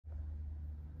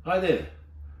Hi there,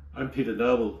 I'm Peter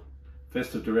Noble,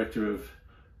 Festive Director of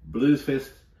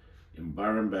Bluesfest in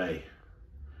Byron Bay.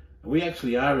 And we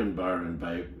actually are in Byron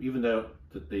Bay, even though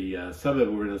the suburb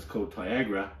we're in is called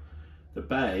Tiagra. The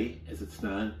bay, as it's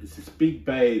known, is this big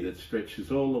bay that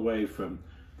stretches all the way from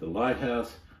the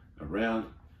lighthouse around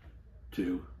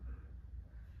to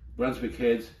Brunswick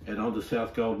Heads and onto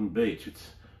South Golden Beach.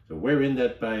 So we're in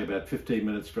that bay, about 15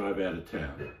 minutes drive out of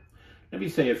town. Let me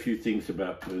say a few things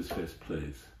about Bluesfest,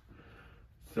 please.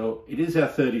 So it is our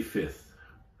 35th,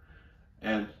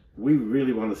 and we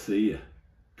really want to see you.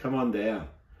 Come on down.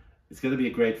 It's going to be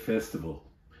a great festival.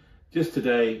 Just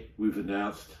today, we've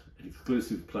announced an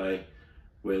exclusive play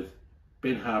with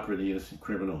Ben Harper and the Innocent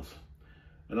Criminals.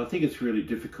 And I think it's really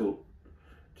difficult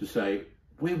to say,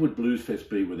 where would Bluesfest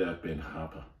be without Ben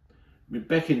Harper? I mean,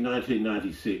 back in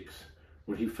 1996,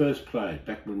 when he first played,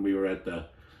 back when we were at the,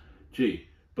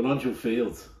 Belongil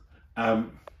Fields,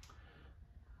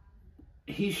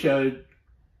 he showed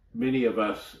many of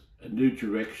us a new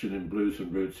direction in blues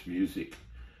and roots music,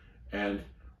 and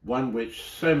one which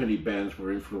so many bands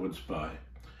were influenced by.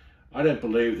 I don't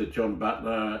believe that John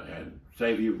Butler and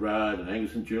Xavier Rudd and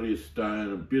Angus and Julia Stone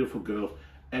and Beautiful Girls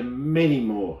and many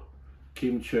more,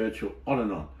 Kim Churchill, on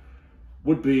and on,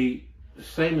 would be the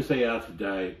same as they are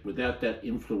today without that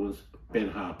influence of Ben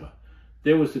Harper.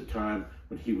 There was a time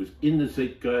when he was in the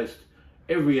zeitgeist.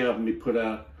 Every album he put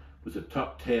out was a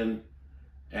top 10,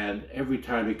 and every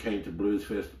time he came to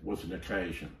Bluesfest was an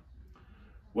occasion.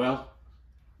 Well,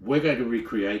 we're going to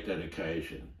recreate that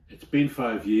occasion. It's been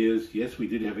 5 years. Yes, we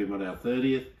did have him on our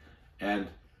 30th, and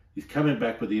he's coming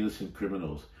back with the Innocent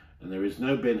Criminals. And there is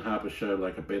no Ben Harper show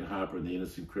like a Ben Harper and the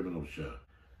Innocent Criminals show.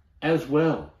 As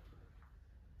well,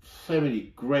 so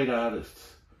many great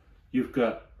artists. You've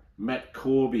got Matt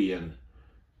Corby, and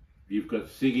you've got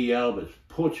Ziggy Albert,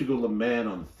 Portugal the Man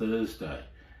on Thursday.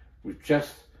 We've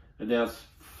just announced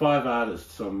 5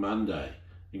 artists on Monday,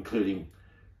 including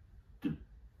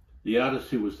the artist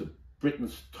who was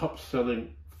Britain's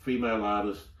top-selling female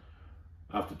artist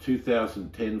after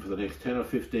 2010 for the next 10 or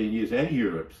 15 years, and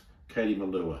Europe's, Katie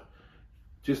Malua.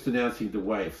 Just announcing the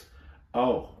waifs.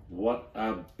 Oh, what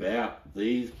about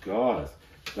these guys?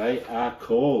 They are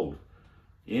called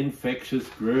Infectious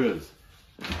Grooves,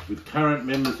 with current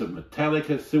members of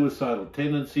Metallica, Suicidal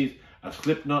Tendencies, a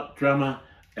Slipknot drummer,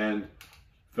 and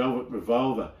Velvet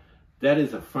Revolver. That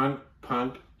is a funk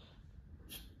punk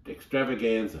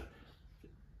extravaganza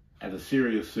and a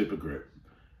serious supergroup.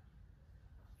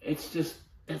 It's just,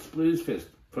 that's Bluesfest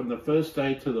from the first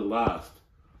day to the last.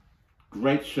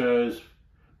 Great shows,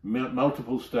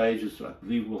 multiple stages. I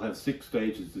believe we'll have 6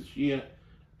 stages this year.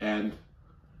 And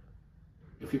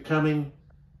if you're coming,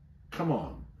 come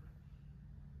on.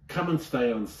 Come and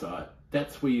stay on site.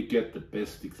 That's where you get the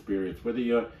best experience, whether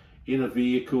you're in a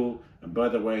vehicle. And by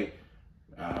the way,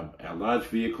 our large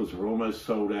vehicles are almost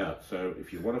sold out. So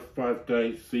if you want a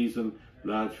 5-day season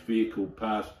large vehicle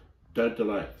pass, don't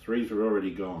delay. 3s are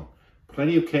already gone.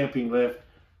 Plenty of camping left,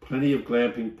 plenty of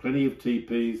glamping, plenty of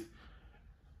TPs.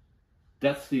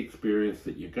 That's the experience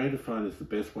that you're going to find is the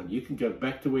best one. You can go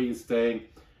back to where you're staying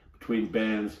between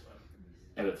bands,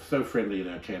 and it's so friendly in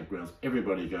our campgrounds.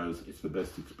 Everybody goes, it's the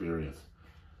best experience.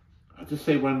 I'll just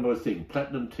say one more thing,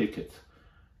 platinum tickets.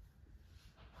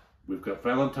 We've got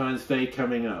Valentine's Day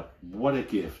coming up. What a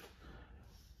gift.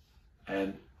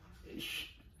 And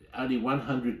only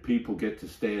 100 people get to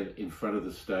stand in front of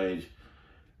the stage,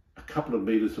 a couple of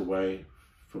meters away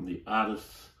from the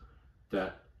artists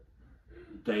that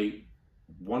they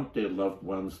want their loved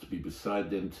ones to be beside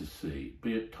them to see.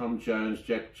 Be it Tom Jones,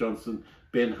 Jack Johnson,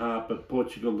 Ben Harper,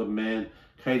 Portugal the Man,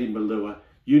 Katie Malua,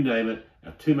 you name it.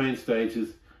 Our 2 main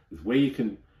stages is where you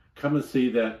can come and see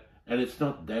that. And it's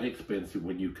not that expensive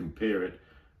when you compare it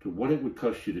to what it would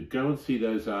cost you to go and see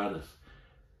those artists,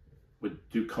 would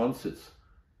do concerts.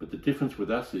 But the difference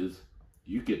with us is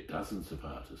you get dozens of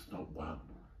artists, not one,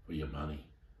 for your money.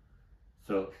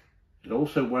 So it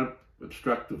also won't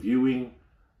obstruct the viewing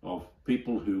of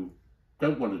people who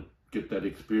don't want to get that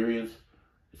experience.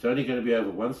 It's only going to be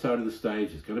over one side of the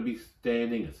stage. It's going to be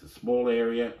standing. It's a small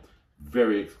area,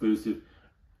 very exclusive.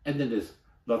 And then there's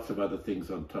lots of other things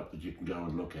on top that you can go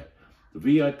and look at. The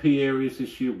VIP areas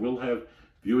this year will have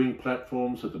viewing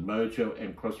platforms at the Mojo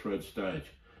and Crossroads stage.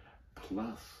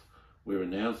 Plus, we're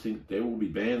announcing there will be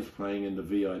bands playing in the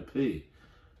VIP.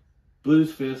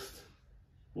 Bluesfest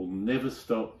will never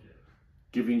stop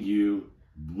giving you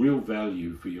real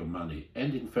value for your money.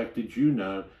 And in fact, did you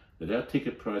know that our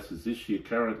ticket prices this year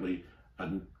currently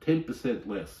are 10%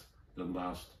 less than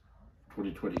last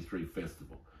 2023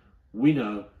 festival? We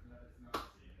know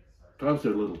times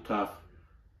are a little tough.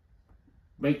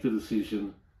 Make the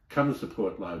decision, come and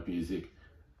support live music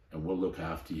and we'll look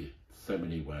after you so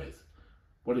many ways.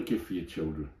 What a gift for your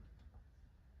children.